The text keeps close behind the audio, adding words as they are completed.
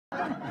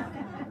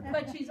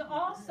But she's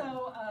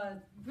also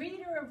a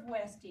breeder of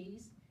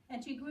Westies,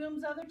 and she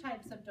grooms other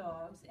types of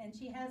dogs, and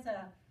she has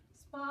a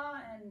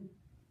spa and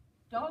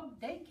dog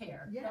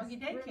daycare, yes, doggy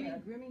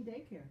daycare. Grooming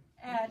daycare.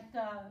 At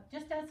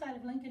just outside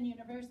of Lincoln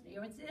University,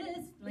 or it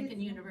is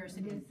Lincoln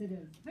University. Yes, it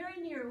is.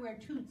 Very near where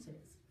Toots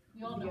is.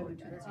 You all know where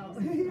Toots Oh,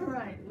 is. you're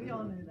right. We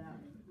all know that.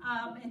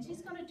 And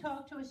she's going to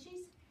talk to us.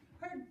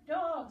 Her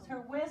dogs,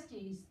 her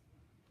Westies.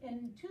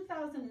 In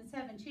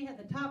 2007, she had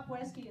the top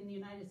Westie in the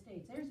United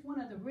States. There's one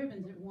of the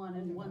ribbons it won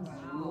in one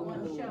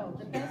show.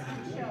 The best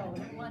in show.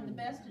 It won the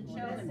best in show.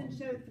 Best in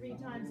show 3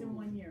 times in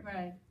 1 year.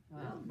 Right.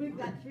 We've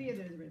got 3 of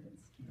those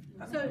ribbons.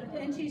 So,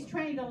 and she's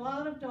trained a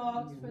lot of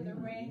dogs for the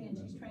ring, and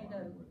she's trained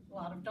a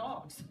lot of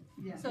dogs.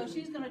 Yeah. So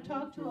she's going to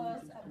talk to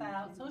us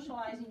about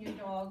socializing your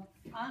dog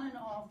on and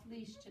off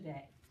leash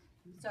today.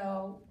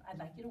 So I'd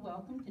like you to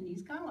welcome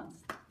Denise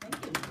Collins.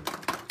 Thank you.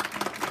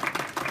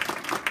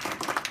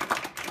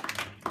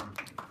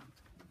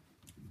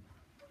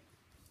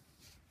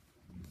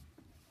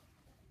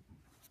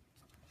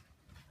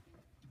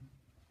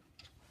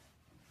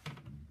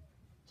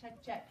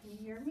 Check, check. Can you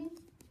hear me?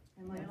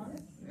 Am I on?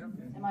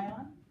 Yep. Am I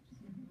on?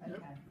 Yep.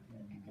 Okay.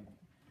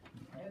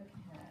 Okay.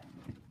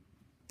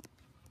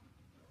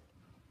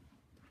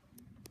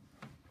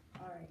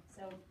 All right,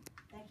 so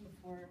thank you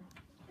for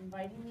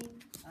inviting me.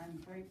 I'm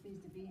very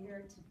pleased to be here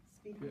to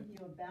speak with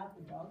you about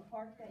the dog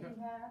park that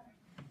you have.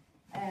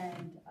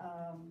 And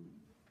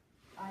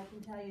I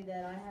can tell you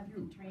that I have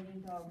been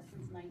training dogs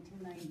since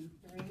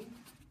 1993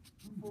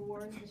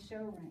 for the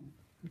show ring.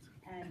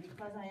 And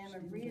because I am a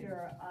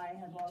breeder, I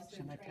have also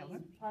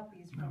trained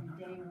puppies from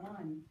day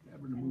one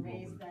and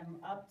raised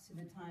them up to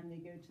the time they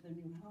go to their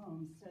new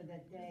homes so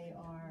that they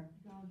are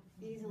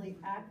easily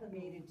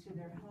acclimated to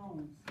their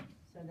homes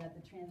so that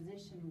the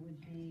transition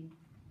would be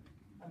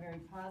a very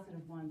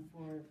positive one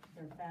for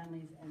their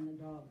families and the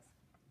dogs.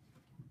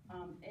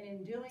 And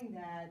in doing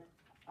that,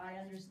 I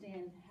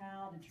understand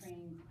how to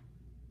train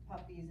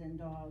puppies and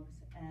dogs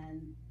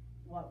and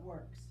what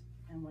works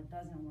and what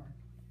doesn't work.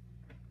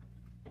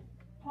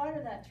 Part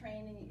of that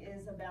training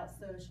is about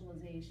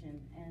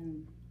socialization,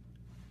 and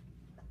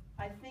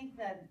I think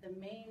that the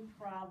main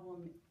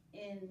problem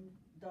in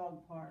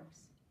dog parks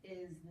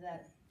is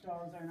that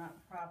dogs are not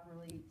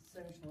properly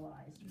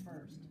socialized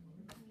first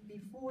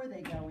before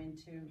they go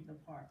into the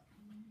park.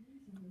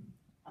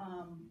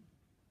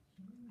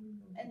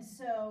 And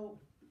so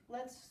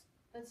let's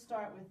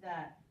start with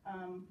that.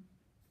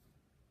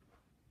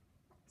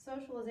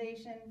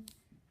 Socialization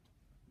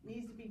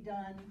needs to be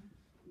done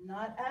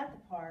not at the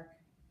park,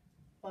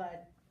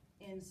 but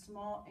in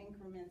small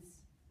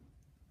increments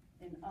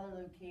in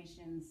other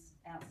locations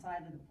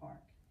outside of the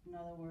park. In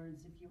other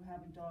words, if you have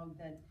a dog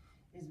that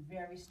is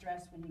very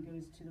stressed when he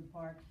goes to the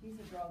park, he's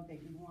a dog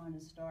that you want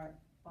to start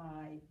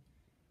by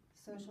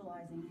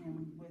socializing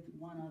him with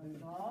one other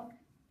dog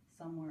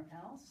somewhere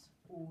else,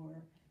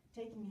 or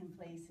taking him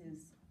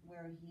places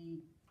where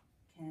he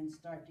can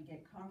start to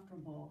get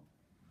comfortable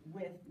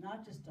with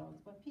not just dogs,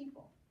 but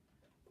people.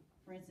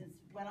 For instance,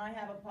 when I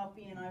have a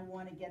puppy and I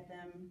want to get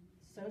them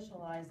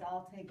socialized,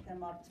 I'll take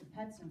them up to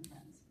Pets and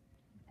Friends,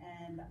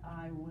 and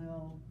I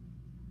will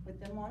put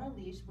them on a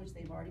leash, which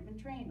they've already been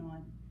trained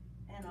on,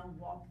 and I'll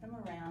walk them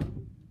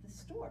around the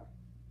store.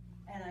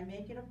 And I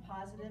make it a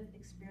positive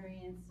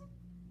experience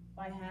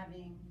by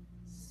having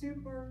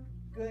super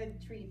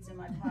good treats in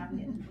my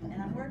pocket.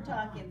 And we're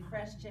talking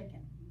fresh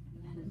chicken.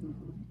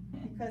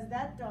 Because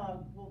that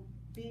dog will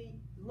be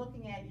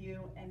looking at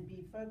you and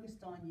be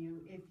focused on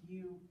you if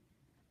you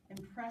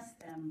impress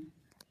them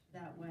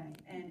that way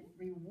and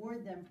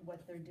reward them for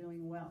what they're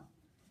doing well.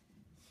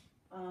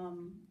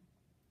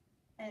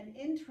 And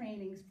in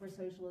trainings for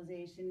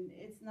socialization,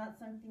 it's not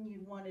something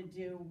you'd want to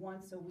do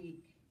once a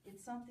week.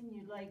 It's something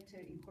you'd like to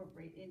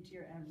incorporate into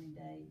your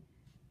everyday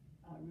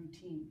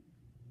routine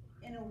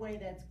in a way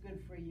that's good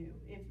for you.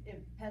 If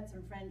Pets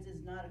and Friends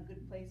is not a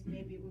good place,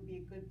 maybe it would be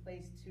a good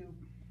place to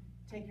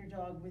take your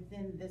dog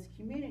within this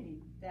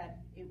community, that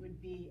it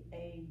would be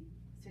a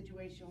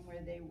situation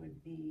where they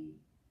would be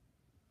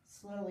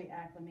slowly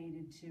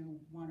acclimated to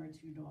 1 or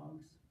 2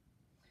 dogs.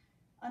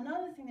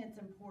 Another thing that's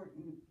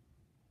important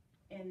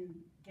in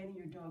getting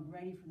your dog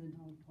ready for the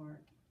dog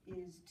park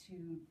is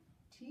to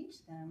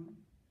teach them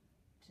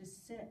to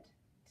sit,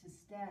 to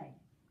stay,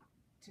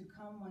 to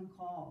come when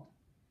called.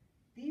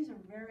 These are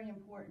very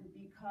important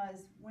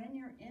because when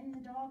you're in the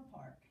dog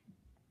park,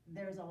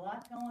 there's a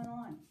lot going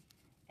on.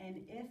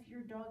 And if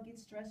your dog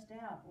gets stressed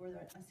out, or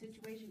a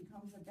situation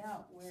comes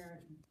about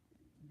where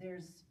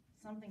there's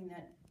something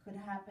that could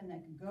happen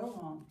that could go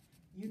wrong,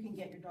 you can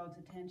get your dog's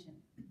attention.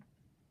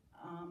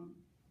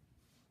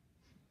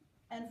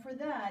 And for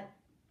that,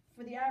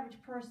 for the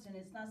average person,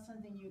 it's not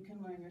something you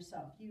can learn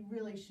yourself. You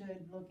really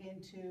should look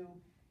into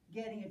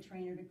getting a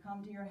trainer to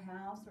come to your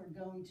house or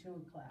going to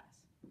a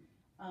class.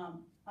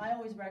 I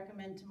always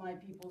recommend to my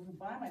people who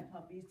buy my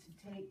puppies to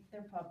take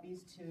their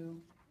puppies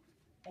to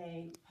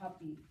a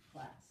puppy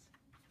class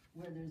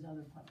where there's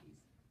other puppies,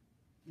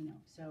 you know.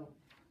 So,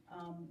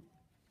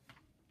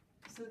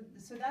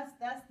 so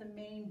that's the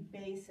main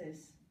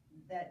basis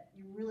that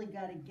you really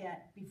gotta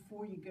get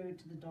before you go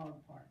to the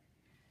dog park.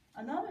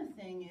 Another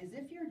thing is,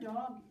 if your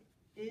dog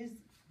is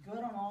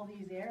good on all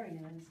these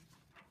areas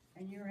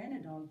and you're in a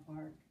dog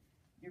park,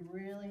 you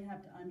really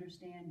have to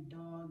understand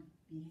dog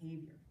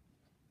behavior,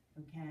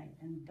 okay?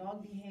 And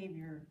dog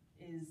behavior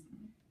is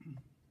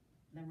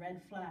the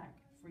red flag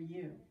for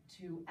you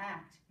to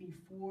act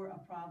before a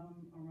problem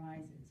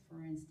arises.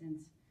 For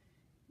instance,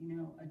 you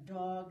know, a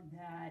dog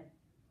that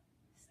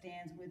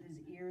stands with his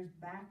ears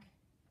back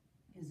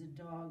is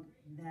a dog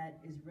that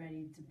is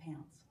ready to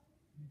pounce,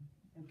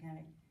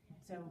 okay?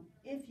 So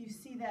if you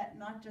see that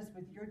not just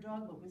with your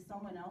dog, but with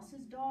someone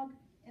else's dog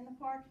in the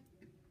park,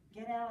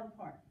 get out of the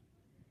park.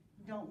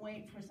 Don't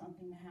wait for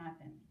something to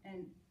happen.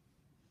 And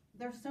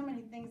there's so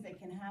many things that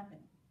can happen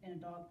in a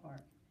dog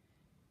park.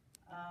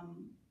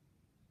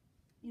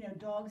 You know,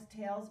 dogs'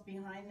 tails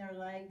behind their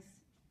legs,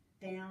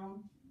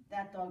 down,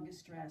 that dog is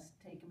stressed,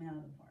 take him out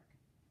of the park.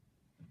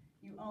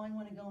 You only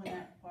want to go in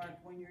that park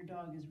when your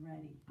dog is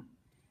ready.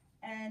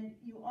 And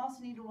you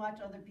also need to watch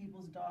other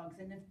people's dogs.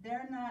 And if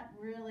they're not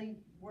really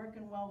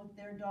working well with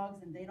their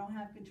dogs and they don't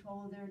have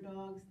control of their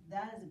dogs,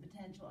 that is a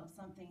potential of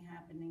something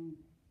happening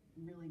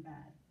really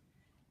bad.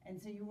 And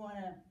so you want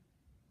to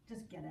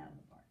just get out of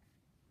the park.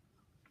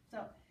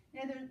 So,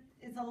 you know,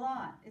 it's a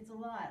lot. It's a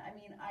lot. I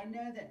mean, I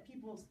know that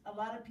a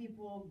lot of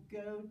people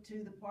go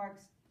to the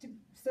parks to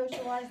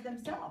socialize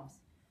themselves,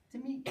 to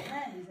meet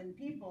friends and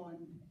people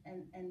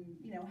and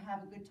you know,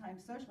 have a good time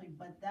socially,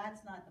 but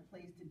that's not the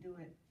place to do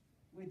it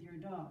with your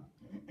dog,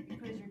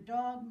 because your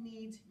dog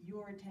needs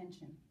your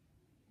attention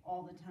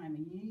all the time,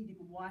 and you need to be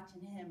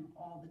watching him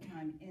all the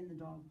time in the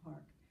dog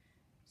park.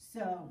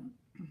 So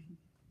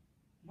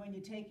when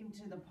you take him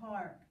to the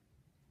park,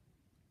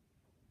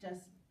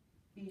 just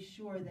be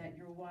sure that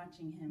you're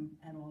watching him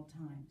at all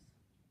times.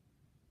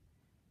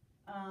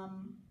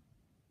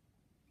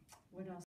 What else